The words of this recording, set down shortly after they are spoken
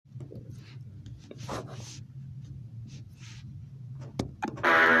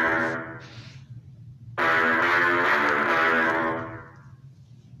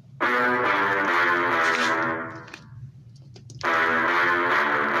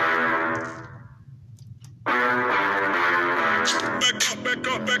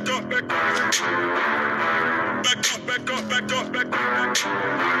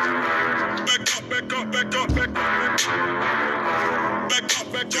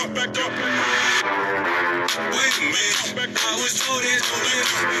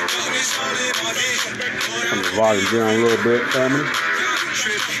I'm the volume down a little bit, family.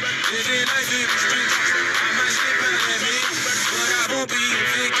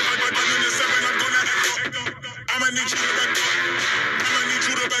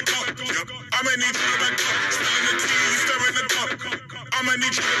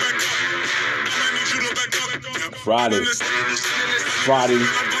 Friday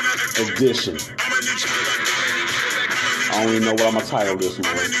edition. I don't even know what I'm gonna title this one.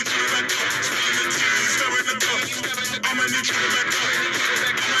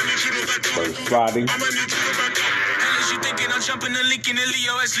 But it's Friday. Jumping the link in the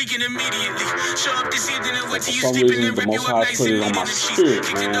Leo, it's leaking immediately. Show up this evening and wait till you sleep and then rip you up nice and neat in the sheets.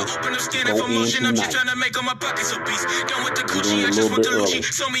 Kick the open up skin and for motion up, just trying to make all my pockets obese. Done with the Gucci, I just want the Lucci.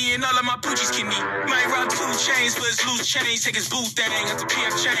 So me and all of my Poochies can eat. Might rock 2 chains for his loose change. Take his boot thing at the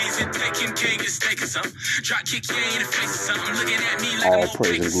PF chains and take him cake and steak or something. Drop kick you in the face or something. Looking at me like all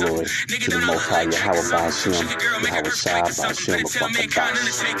praise and glory to the Most High Yahweh by Hashem, Yahweh Shai by Hashem, the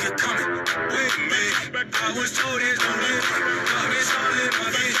I was told it.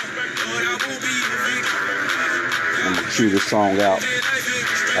 I'm gonna cue this song out. I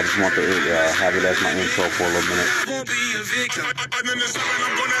just want to have it as my intro for a little minute.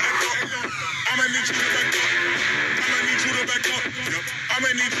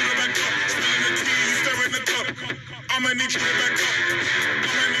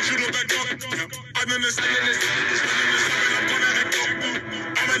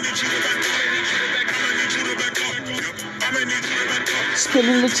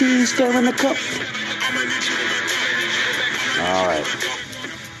 Spilling the tea, stirring the cup.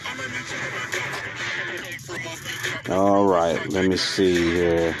 All right, let me see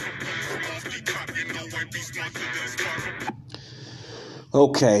here.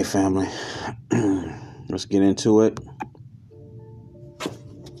 Okay, family. Let's get into it.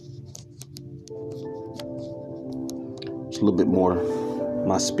 It's a little bit more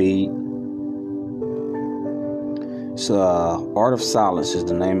my speed. It's Art of Silence is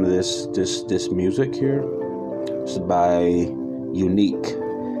the name of this music here. It's by Unique,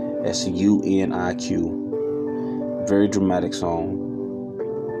 SUNIQ. Very dramatic song.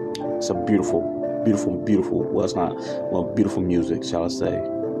 It's a beautiful. Well, it's not. Well, beautiful music, shall I say?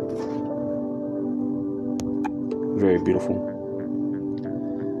 Very beautiful.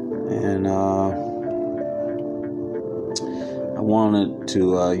 And I wanted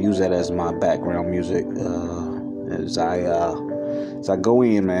to use that as my background music as I go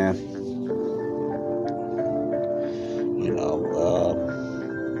in, man. You know,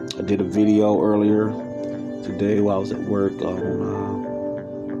 I did a video earlier today while I was at work on,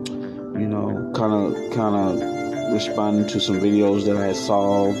 kind of responding to some videos that I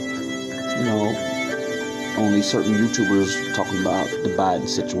saw, only certain YouTubers talking about the Biden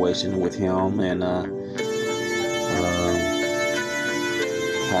situation with him and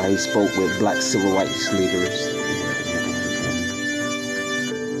how he spoke with black civil rights leaders,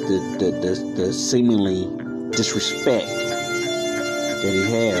 and the seemingly disrespect that he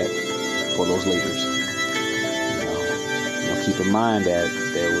had for those leaders. Keep in mind that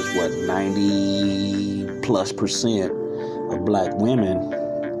there was 90+% of black women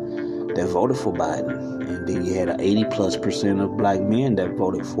that voted for Biden, and then you had 80+% of black men that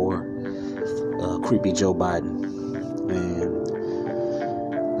voted for creepy Joe Biden. And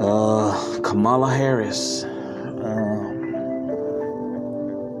Kamala Harris,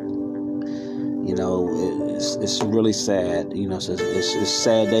 it's really sad. It's a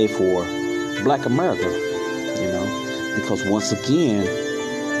sad day for Black America. Because once again,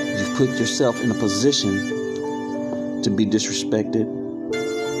 you've put yourself in a position to be disrespected,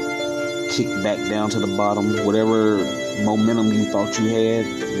 kicked back down to the bottom. Whatever momentum you thought you had,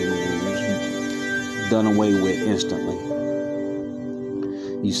 done away with instantly.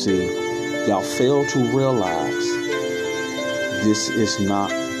 You see, y'all fail to realize this is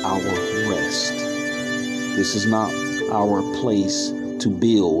not our rest. This is not our place to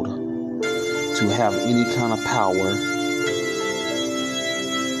build, to have any kind of power.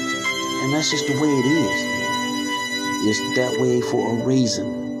 And that's just the way it is. It's that way for a reason.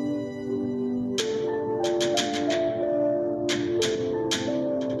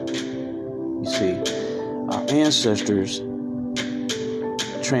 ancestors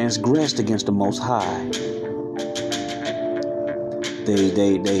transgressed against the Most High.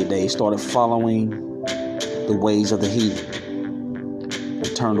 They started following the ways of the heathen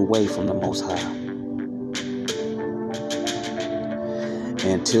and turned away from the Most High.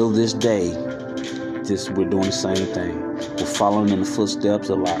 And till this day, we're doing the same thing. We're following in the footsteps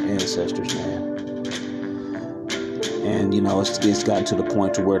of our ancestors, man. And it's gotten to the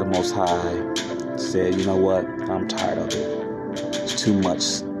point to where the Most High said, you know what? I'm tired of it. It's too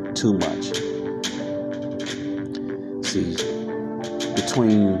much. See,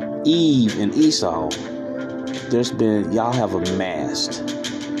 between Eve and Esau, y'all have amassed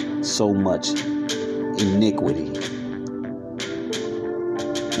so much iniquity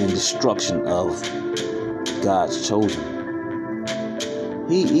and destruction of God's chosen.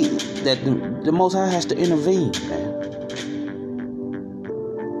 The Most High has to intervene, man.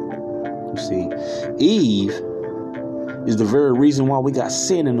 You see, Eve is the very reason why we got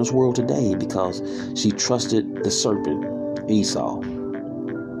sin in this world today, because she trusted the serpent, Esau.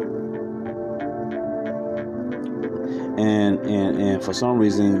 And for some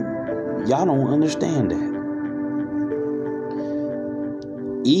reason, y'all don't understand that.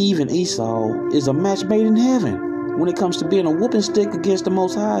 Eve and Esau is a match made in heaven when it comes to being a whooping stick against the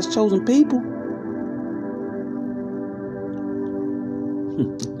Most High's chosen people.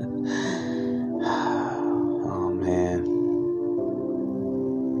 Oh, man.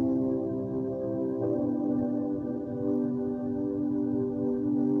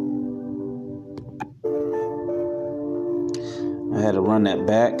 I had to run that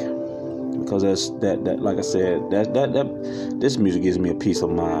back because that like I said, that this music gives me a peace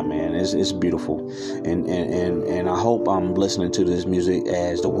of mind, man. It's beautiful, and I hope I'm listening to this music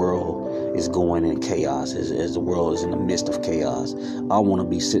as the world is going in chaos, as the world is in the midst of chaos. I want to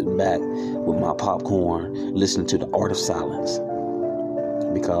be sitting back with my popcorn, listening to the Art of Silence,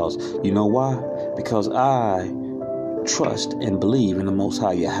 because you know why? Because I trust and believe in the Most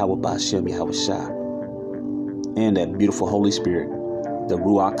High Yahweh B'Shem Yahweh Shai, and that beautiful Holy Spirit, the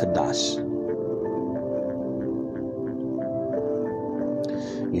Ruach Kadash.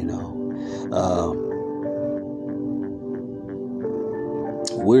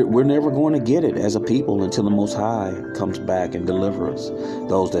 We're never going to get it as a people until the Most High comes back and delivers us,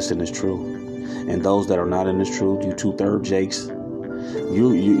 those that's in His truth. And those that are not in His truth, you 2/3 Jakes,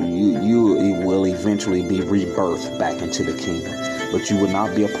 you will eventually be rebirthed back into the kingdom. But you will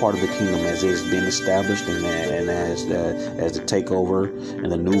not be a part of the kingdom as it's been established and as the takeover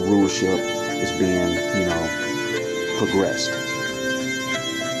and the new rulership is being, progressed.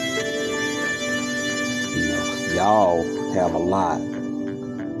 Y'all have a lot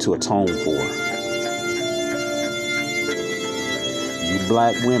to atone for. You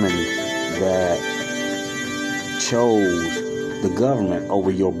black women that chose the government over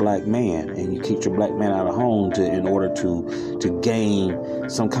your black man, and you keep your black man out of home in order to gain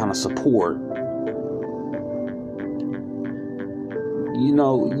some kind of support. You're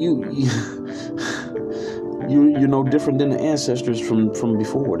no different than the ancestors from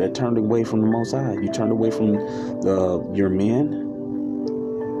before that turned away from the Most High. You turned away from your men,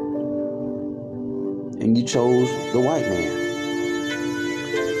 and you chose the white man.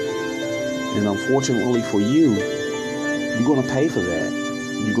 And unfortunately for you, you're going to pay for that.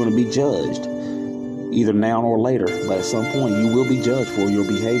 You're going to be judged, either now or later. But at some point, you will be judged for your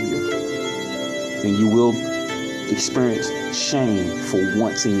behavior, and you will experience shame for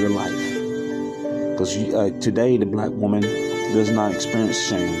once in your life. Because today, the black woman does not experience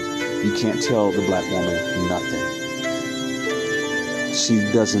shame. You can't tell the black woman nothing. She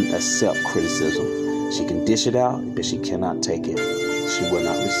doesn't accept criticism. She can dish it out, but she cannot take it. She will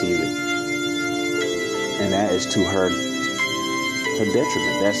not receive it. And that is to her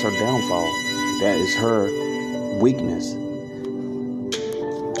detriment. That's her downfall. That is her weakness.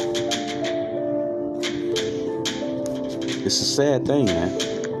 It's a sad thing, man.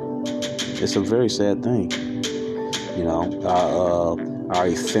 It's a very sad thing. Our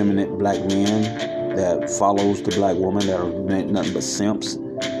effeminate black men that follows the black woman that are nothing but simps.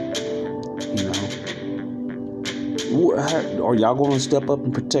 Are y'all going to step up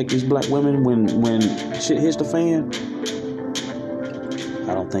and protect these black women when shit hits the fan?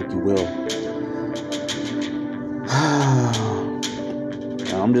 I don't think you will.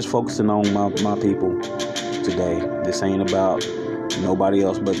 I'm just focusing on my people today. This ain't about nobody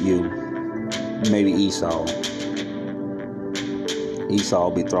else but you. Maybe Esau. Esau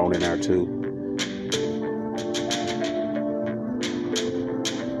will be thrown in there too.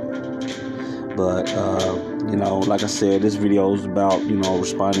 But You know, like I said, this video is about, you know,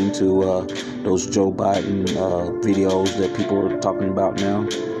 responding to those Joe Biden videos that people are talking about now.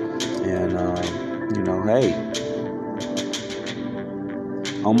 And, you know, hey,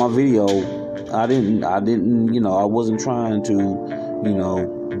 on my video, I didn't, you know, I wasn't trying to, you know,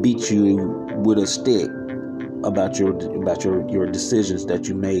 beat you with a stick about your decisions that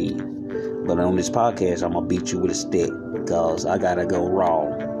you made. But on this podcast, I'm gonna beat you with a stick because I gotta go raw.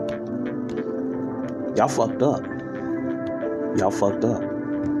 Y'all fucked up. Y'all fucked up.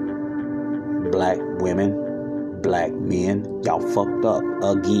 Black women, black men, y'all fucked up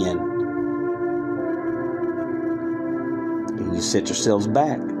again. And you set yourselves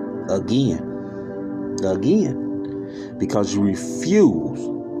back again. Because you refuse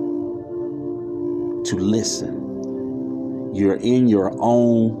to listen. You're in your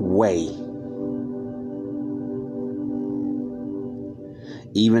own way.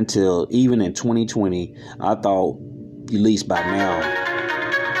 Even in 2020, I thought at least by now.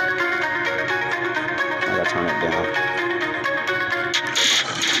 I gotta turn it down.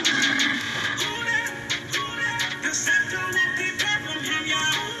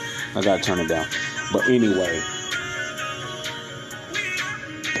 I gotta turn it down. But anyway,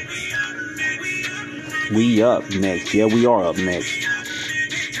 we up next. Yeah, we are up next.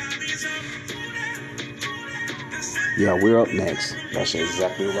 Yeah, we're up next. That's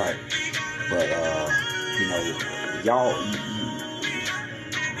exactly right. But you know, y'all,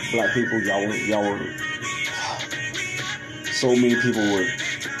 black people, y'all were. So many people were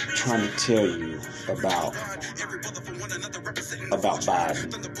trying to tell you about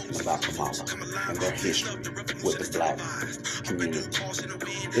Biden, about Kamala, and their history with the black community.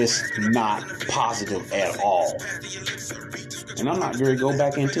 It's not positive at all. And I'm not going to go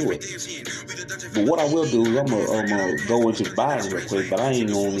back into it. But what I will do is I'm gonna go into Biden real quick, but I ain't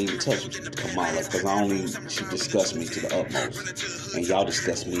gonna even touch Kamala because she disgusts me to the utmost. And y'all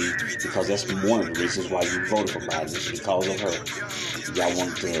disgust me because that's one of the reasons why you voted for Biden, is because of her. Y'all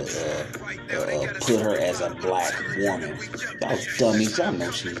want to put her as a black woman. Y'all dummies, y'all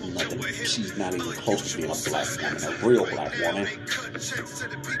know she's nothing. She's not even close to being a black woman, a real black woman.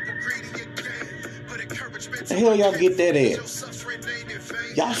 The hell y'all get that at?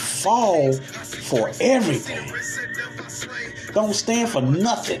 Y'all fall for everything. Don't stand for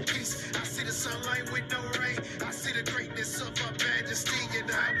nothing.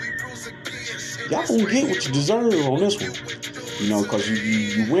 Y'all gonna get what you deserve on this one. You know, because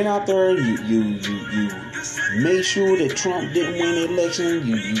you went out there, you made sure that Trump didn't win the election.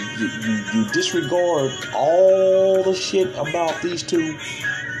 You disregard all the shit about these two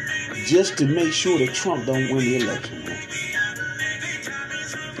just to make sure that Trump don't win the election, man.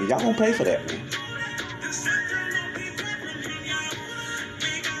 And y'all gonna pay for that, man.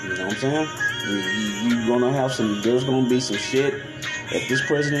 You know what I'm saying? You're gonna have there's gonna be some shit that this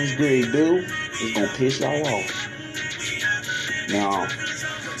president's going to do. It's gonna piss y'all off. Now,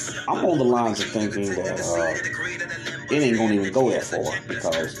 I'm on the lines of thinking that it ain't gonna even go that far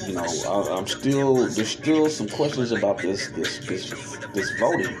because, you know, there's still some questions about this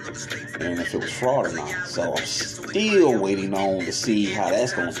voting and if it was fraud or not. So I'm still waiting on to see how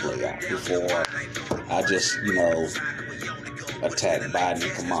that's gonna play out before I just, you know, attack Biden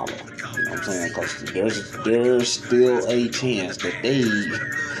and Kamala. You know what I'm saying? Because there's still a chance that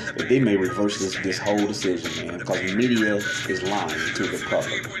they may reverse this whole decision, man. Because the media is lying to the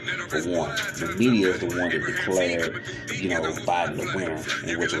public. For one, the media is the one that declared, you know, Biden the winner,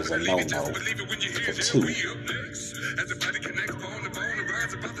 and which was a no-no. For two,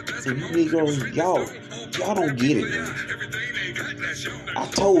 and you Negroes, y'all don't get it, man. I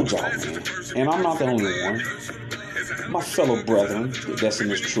told y'all, man, and I'm not the only one. My fellow brethren that's in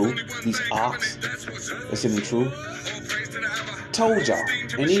this truth, these ox that's in the truth, told y'all,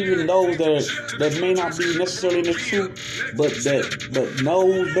 and even those that may not be necessarily in the truth, but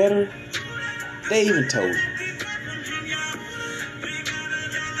knows better, they even told you.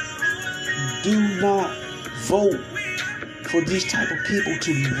 Do not vote for these type of people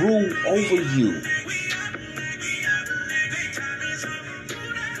to rule over you.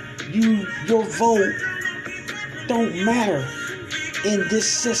 Your vote don't matter in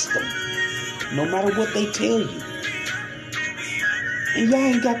this system, no matter what they tell you. And y'all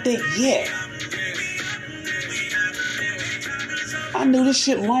ain't got that yet. I knew this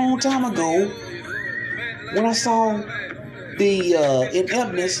shit a long time ago when I saw the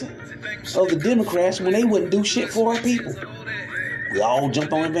ineptness of the Democrats when they wouldn't do shit for our people. We all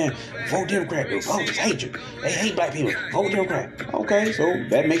jumped on the van. Vote Democrat. Republicans hate you. They hate black people. Vote Democrat. Okay, so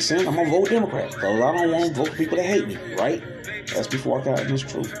that makes sense. I'm going to vote Democrat. Because I don't want to vote for people that hate me, right? That's before I got in this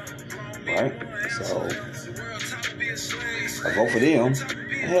truth. right? So I vote for them.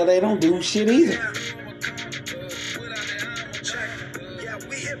 Hell, they don't do shit either.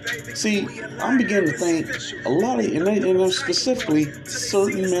 See, I'm beginning to think a lot of, and specifically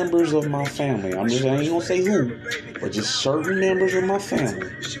certain members of my family. I ain't gonna say who, but just certain members of my family,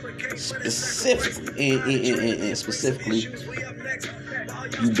 specifically, and specifically,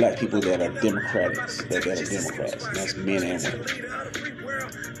 you black people that are Democrats, that are Democrats. And that's men and women.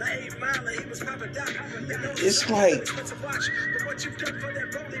 It's like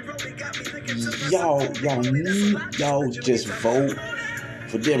y'all just vote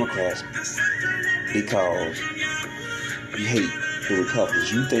for Democrats because you hate the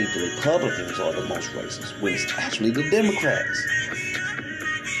Republicans. You think the Republicans are the most racist when it's actually the Democrats.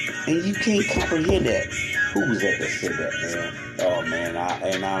 And you can't comprehend that. Who was that said that, man? Oh man,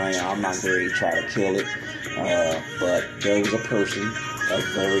 I'm not going to try to kill it. But there was a person of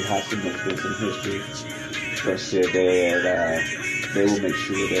very high significance in history that said that they will make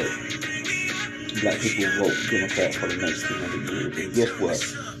sure that black people vote Democrat for the next 200 years. And guess what?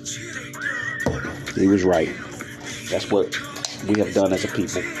 He was right. That's what we have done as a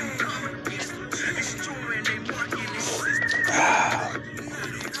people.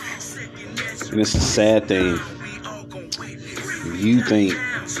 And it's a sad thing. You think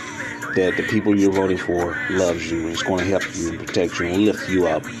that the people you're voting for loves you and is going to help you and protect you and lift you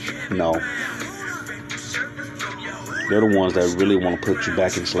up. No. They're the ones that really want to put you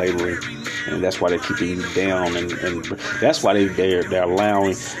back in slavery. And that's why they're keeping you down, and that's why they're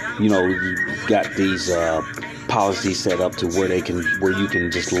allowing, you got these policies set up to where you can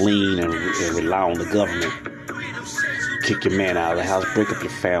just lean and rely on the government. Kick your man out of the house, break up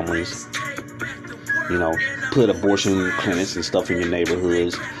your families, put abortion clinics and stuff in your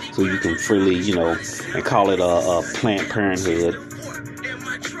neighborhoods so you can freely, and call it a Planned Parenthood.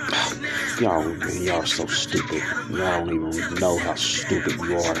 Y'all are so stupid. Y'all don't even know how stupid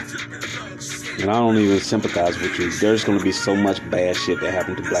you are. And I don't even sympathize with you. There's going to be so much bad shit that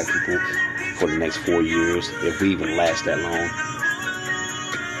happened to black people for the next 4 years, if we even last that long.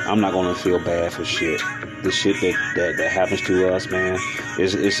 I'm not going to feel bad for shit. The shit that happens to us, man,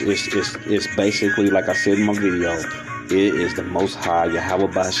 it's basically, like I said in my video, it is the Most High, Yahweh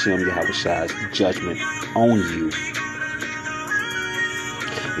Ba'Shem, Yahweh Shai's judgment on you.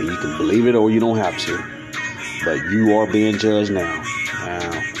 And you can believe it or you don't have to. But you are being judged now.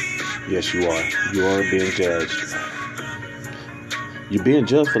 Yes, you are. You are being judged. You're being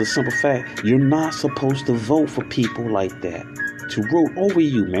judged for the simple fact you're not supposed to vote for people like that to rule over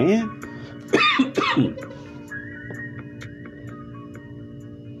you, man.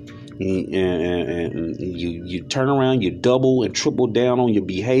 and you turn around, you double and triple down on your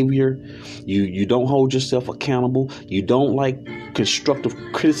behavior. You don't hold yourself accountable. You don't like constructive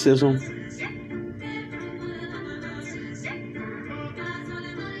criticism.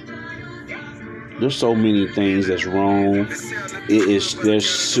 There's so many things that's wrong. There's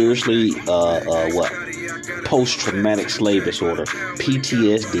seriously post-traumatic slave disorder,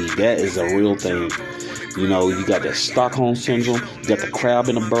 PTSD. That is a real thing. You got that Stockholm syndrome. You got the crab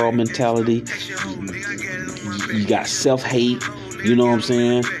in the barrel mentality. You got self-hate. You know what I'm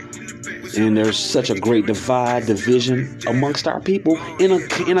saying? And there's such a great division amongst our people in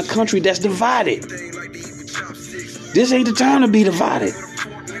a country that's divided. This ain't the time to be divided.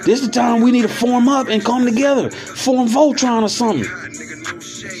 This is the time we need to form up and come together. Form Voltron or something.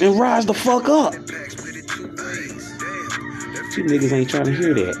 And rise the fuck up. You niggas ain't trying to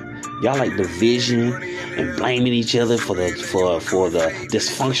hear that. Y'all like division and blaming each other for the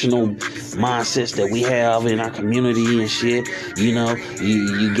dysfunctional mindsets that we have in our community and shit.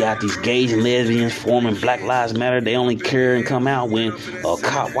 You got these gays and lesbians forming Black Lives Matter. They only care and come out when a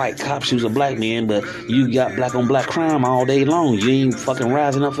white cop shoots a black man, but you got black on black crime all day long. You ain't fucking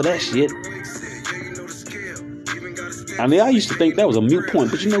rising up for that shit. I mean, I used to think that was a moot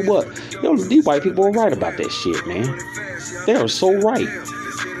point, but you know what? These white people are right about that shit, man. They are so right.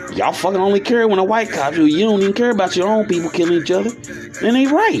 Y'all fucking only care when a white cop you. You don't even care about your own people killing each other. And they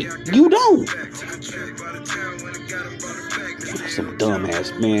right. You don't. Some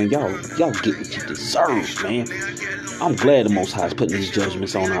dumbass, man. Y'all get what you deserve, man. I'm glad the Most High is putting these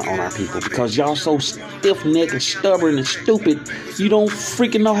judgments on our people, because y'all so stiff-necked and stubborn and stupid. You don't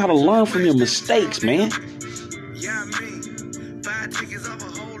freaking know how to learn from your mistakes, man.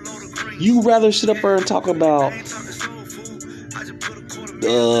 You rather sit up there and talk about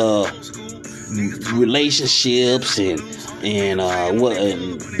relationships and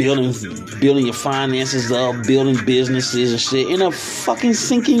building your finances up, building businesses and shit in a fucking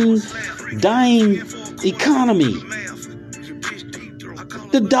sinking, dying economy.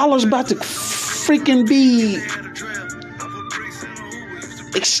 The dollar's about to freaking be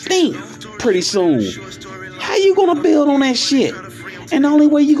extinct pretty soon. How you gonna build on that shit? And the only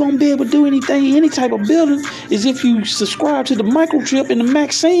way you gonna be able to do anything, any type of building, is if you subscribe to the microchip and the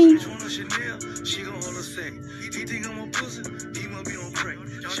Maxine.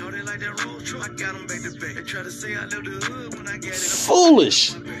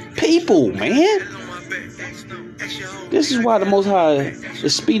 Foolish people, man. This is why the Most High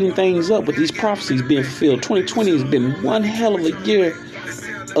is speeding things up with these prophecies being fulfilled. 2020 has been one hell of a year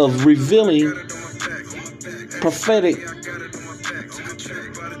of revealing prophetic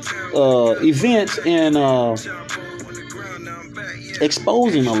events and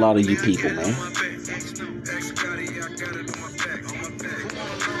exposing a lot of you people, man.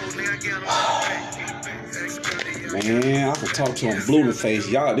 Man, I can talk to him blue in the face.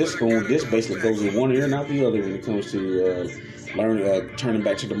 Y'all, this basically goes in one ear and out the other when it comes to turning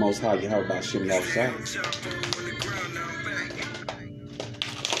back to the Most High. How about shimmy outside?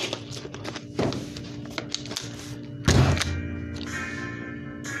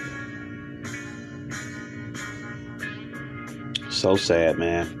 So sad,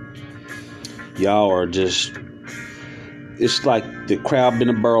 man. Y'all are just, it's like the crab in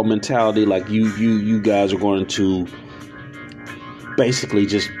the barrel mentality. Like you guys are going to basically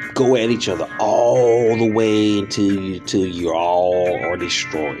just go at each other all the way until you're all are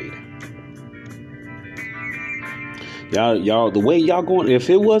destroyed. Y'all, the way y'all going, if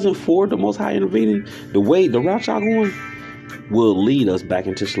it wasn't for the Most High intervening, the route y'all going will lead us back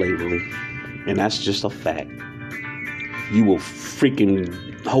into slavery. And that's just a fact. You will freaking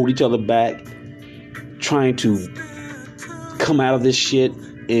hold each other back, trying to come out of this shit,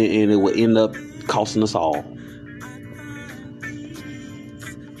 and it will end up costing us all.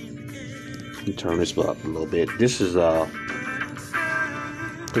 Let me turn this up a little bit. This is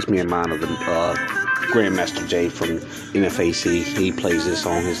puts me in mind of the Grandmaster Jay from NFAC. He plays this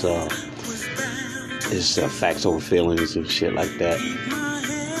on his Facts Over Feelings and shit like that.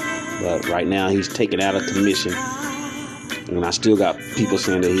 But right now he's taken out of commission. And I still got people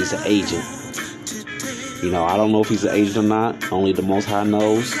saying that he's an agent. You know, I don't know if he's an agent or not. Only the Most High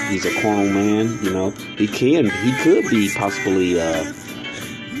knows. He's a carnal man. You know, he could be possibly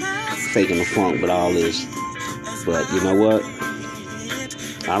faking the funk with all this. But you know what?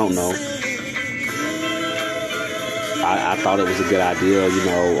 I don't know. I thought it was a good idea. You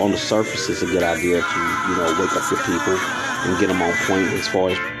know, on the surface, it's a good idea to, you know, wake up your people and get them on point as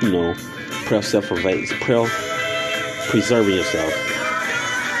far as, you know, preserving yourself.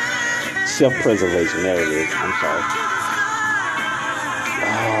 Self-preservation. There it is. I'm sorry.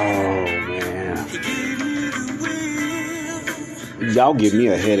 Oh, man. Y'all give me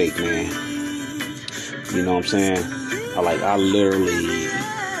a headache, man. You know what I'm saying? I literally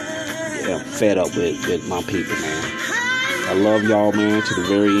am fed up with my people, man. I love y'all, man, to the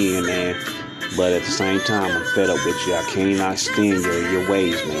very end, man. But at the same time, I'm fed up with you. I cannot stand your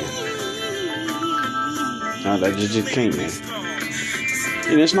ways, man. I just can't, man.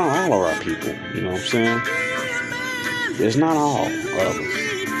 And it's not all of our people, you know what I'm saying? It's not all of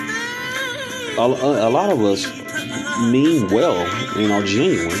us. A lot of us mean well and are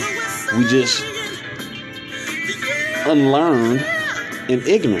genuine. We just unlearned and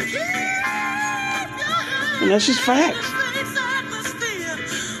ignorant. And that's just facts.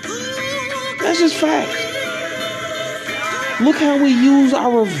 That's just facts. Look how we use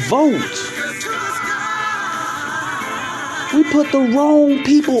our vote. We put the wrong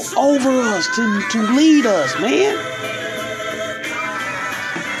people over us to lead us, man.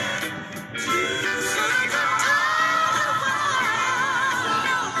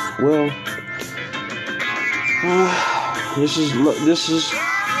 Well, this is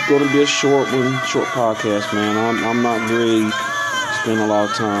going to be a short podcast, man. I'm not really spending a lot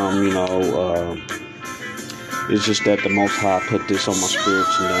of time, you know. It's just that the Most High put this on my spirit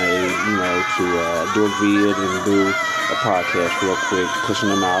today, you know, to do a vid and do a podcast real quick, pushing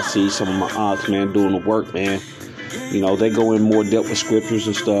them out. I see some of my aunts, man, doing the work, man. You know, they go in more depth with scriptures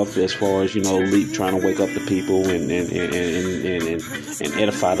and stuff as far as, you know, trying to wake up the people and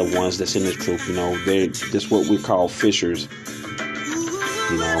edify the ones that's in the truth. You know, this what we call fishers.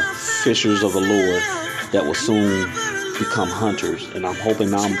 You know, fishers of the Lord that will soon become hunters. And I'm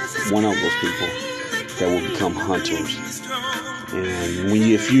hoping I'm one of those people that will become hunters. And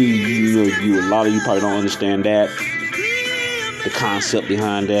if you a lot of you probably don't understand that, the concept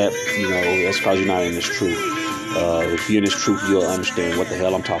behind that, you know, that's because you're not in this truth. If you're in this truth, you'll understand what the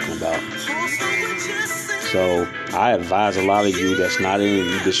hell I'm talking about. So I advise a lot of you that's not in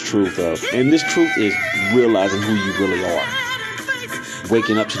this truth and this truth is realizing who you really are.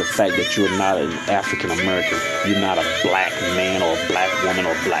 waking up to the fact that you're not an African American. You're not a black man or a black woman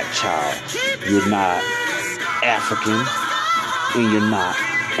or a black child. You're not African, and you're not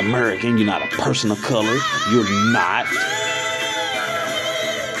American. You're not a person of color. You're not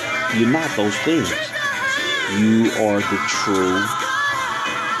those things. You are the true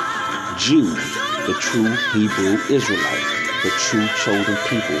Jew, the true Hebrew Israelite, the true chosen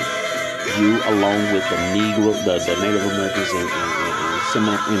people. You, along with the Negro, the Native Americans and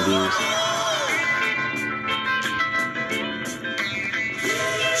similar Indians,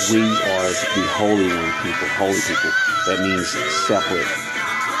 we are the holy one people, holy people. That means separate.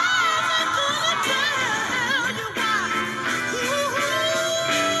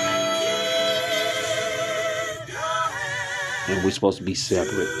 And we're supposed to be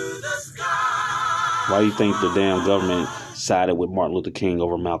separate. Why do you think the damn government sided with Martin Luther King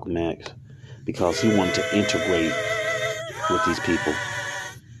over Malcolm X? Because he wanted to integrate with these people.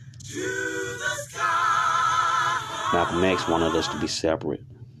 Malcolm X wanted us to be separate.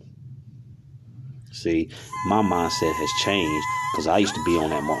 See, my mindset has changed because I used to be on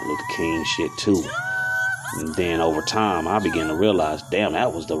that Martin Luther King shit too. And then over time, I began to realize, damn,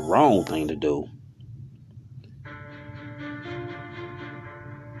 that was the wrong thing to do.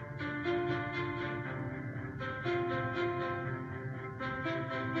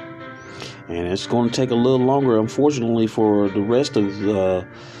 And it's going to take a little longer, unfortunately, for the rest of the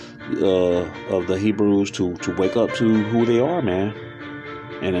Hebrews to wake up to who they are, man.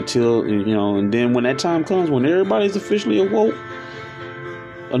 And until, and then when that time comes, when everybody's officially awoke,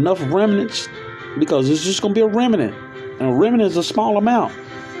 enough remnants, because it's just going to be a remnant. And a remnant is a small amount.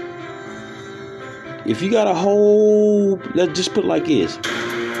 If you got a whole, let's just put it like this.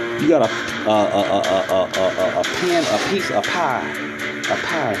 You got a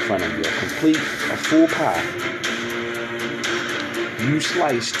pie in front of you, a full pie. You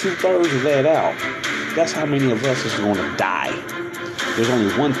slice 2/3 of that out. That's how many of us is going to die. There's only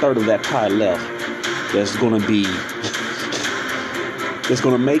 1/3 of that pie left that's going to be, that's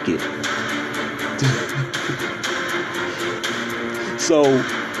going to make it. So,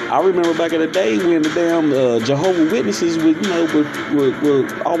 I remember back in the day when the damn Jehovah's Witnesses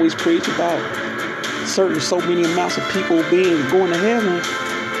would always preach about so many amounts of people going to heaven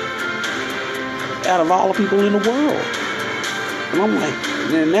out of all the people in the world. And I'm like,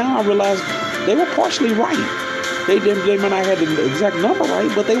 and now I realize they were partially right. They might not have the exact number right,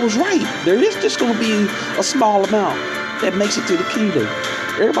 but they was right. There is just going to be a small amount that makes it to the kingdom.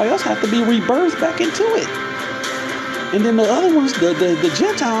 Everybody else have to be rebirthed back into it. And then the other ones, the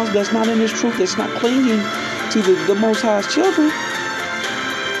Gentiles that's not in this truth, that's not clinging to the Most High's children,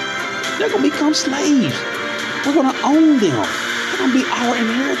 they're going to become slaves. We're going to own them. They're going to be our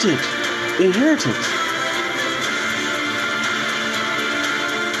inheritance.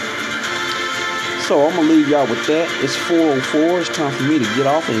 So I'm going to leave y'all with that. It's 4:04. It's time for me to get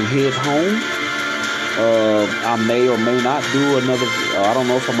off and head home. I may or may not do another. I don't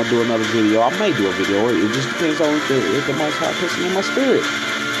know if I'm going to do another video. I may do a video. It just depends on if the Most High puts me in my spirit.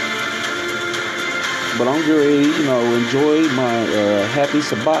 But I'm ready, enjoy my happy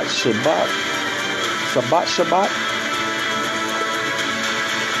Shabbat.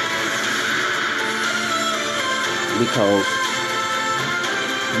 Because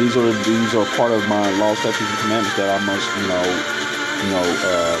these are part of my law, statutes, and commandments that I must,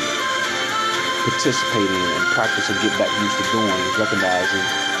 participate in and practice and get back used to doing, recognizing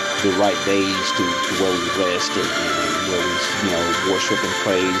the right days to where we rest and where we, worship and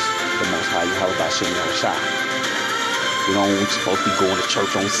praise the Most High Yahweh B'Shem Yahushua. We're supposed to be going to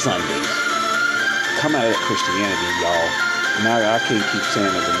church on Sundays. Come out of that Christianity, y'all. Now I can't keep saying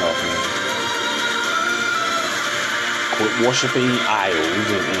it enough, man. Quit worshiping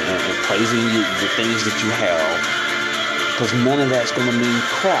idols and praising the things that you have, because none of that's going to mean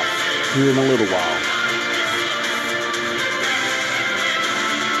crap here in a little while.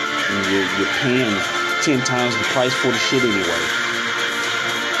 And you're paying 10 times the price for the shit anyway.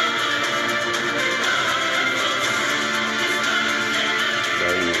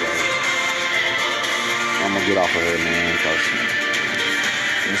 There you go. I'm gonna get off of here, man, because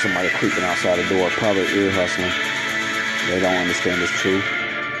there's somebody creeping outside the door, probably ear hustling. They don't understand this truth.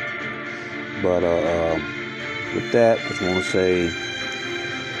 But with that, I just want to say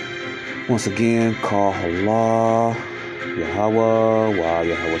once again, Call Allah, Yahweh, Wa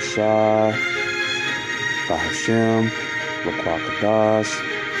Yahweh Shai, Bahashem, Rakwa Kadas,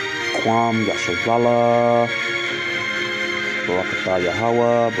 Kwam Yashavala, Barakatah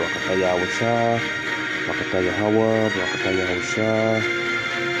Yahweh, Barakatah Yahweh Shai, Barakatah Yahweh, Barakatah Yahweh Shai,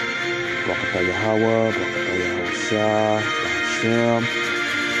 Barakatah Yahweh, Barakatah Yahweh Shai, Bahashem.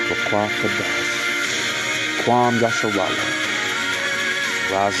 Kwakadas. Kwam Yasharala.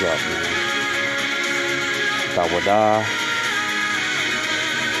 Rise up, man. Dawada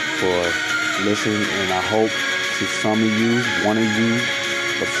for listening, and I hope to some of you, one of you,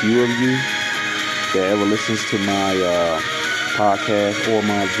 a few of you that ever listens to my podcast or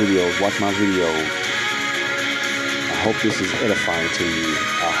my videos, watch my videos. I hope this is edifying to you.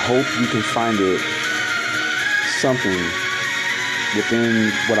 I hope you can find it something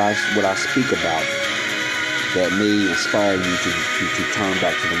within what I speak about that may inspire you to turn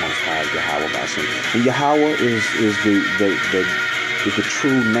back to the Most High, Yahweh Bashem. And Yahweh is the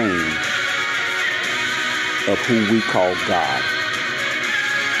true name of who we call God,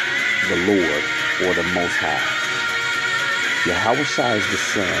 the Lord, or the Most High. Yahweh Shai is the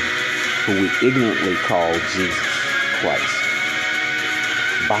Son, who we ignorantly call Jesus Christ.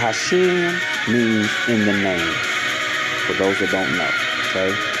 Bahashim means in the name, for those that don't know,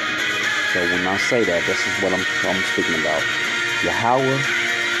 okay? So when I say that, this is what I'm speaking about. Yahweh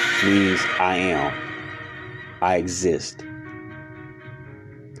means I am. I exist.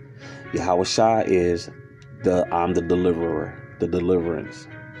 Yahweh Shai is I'm the deliverer, the deliverance.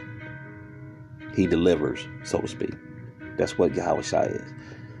 He delivers, so to speak. That's what Yahweh Shai is.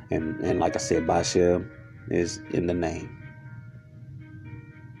 And like I said, Bashem is in the name.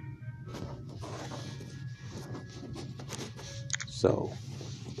 So,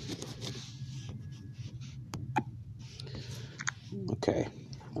 okay.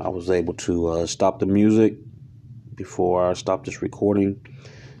 I was able to stop the music before I stopped this recording.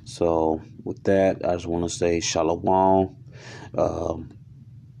 So, with that, I just want to say shalom.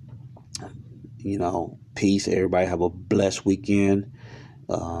 Peace. Everybody have a blessed weekend.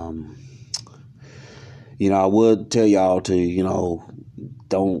 I would tell y'all to,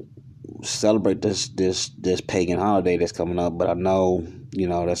 don't celebrate this pagan holiday that's coming up, but I know,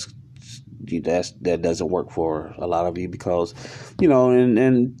 that doesn't work for a lot of you because,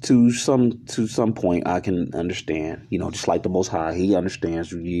 and to some point I can understand, just like the Most High, He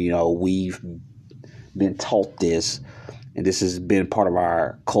understands, we've been taught this, and this has been part of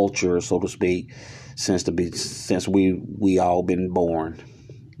our culture, so to speak, since we all been born,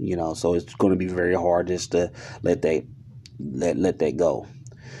 so it's going to be very hard just to let that go.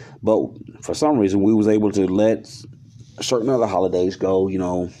 But for some reason, we was able to let certain other holidays go.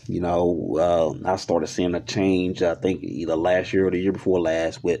 I started seeing a change. I think either last year or the year before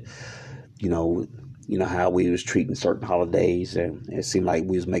last, with how we was treating certain holidays, and it seemed like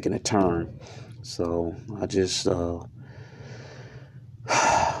we was making a turn. So I just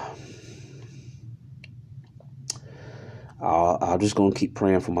I'm just gonna keep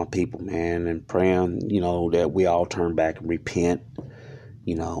praying for my people, man, and praying, that we all turn back and repent.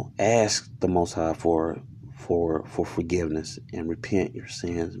 Ask the Most High for forgiveness and repent your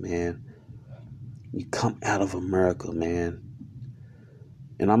sins, man. You come out of America, man,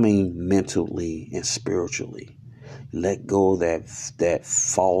 and I mean mentally and spiritually. Let go of that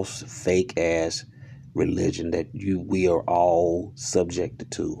false, fake ass religion that we are all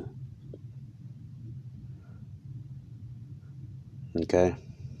subjected to. Okay.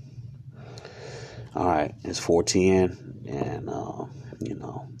 All right. It's 4:10, and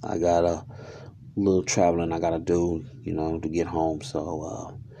I got a little traveling I gotta do, to get home.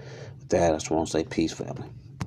 So with that, I just want to say peace, family.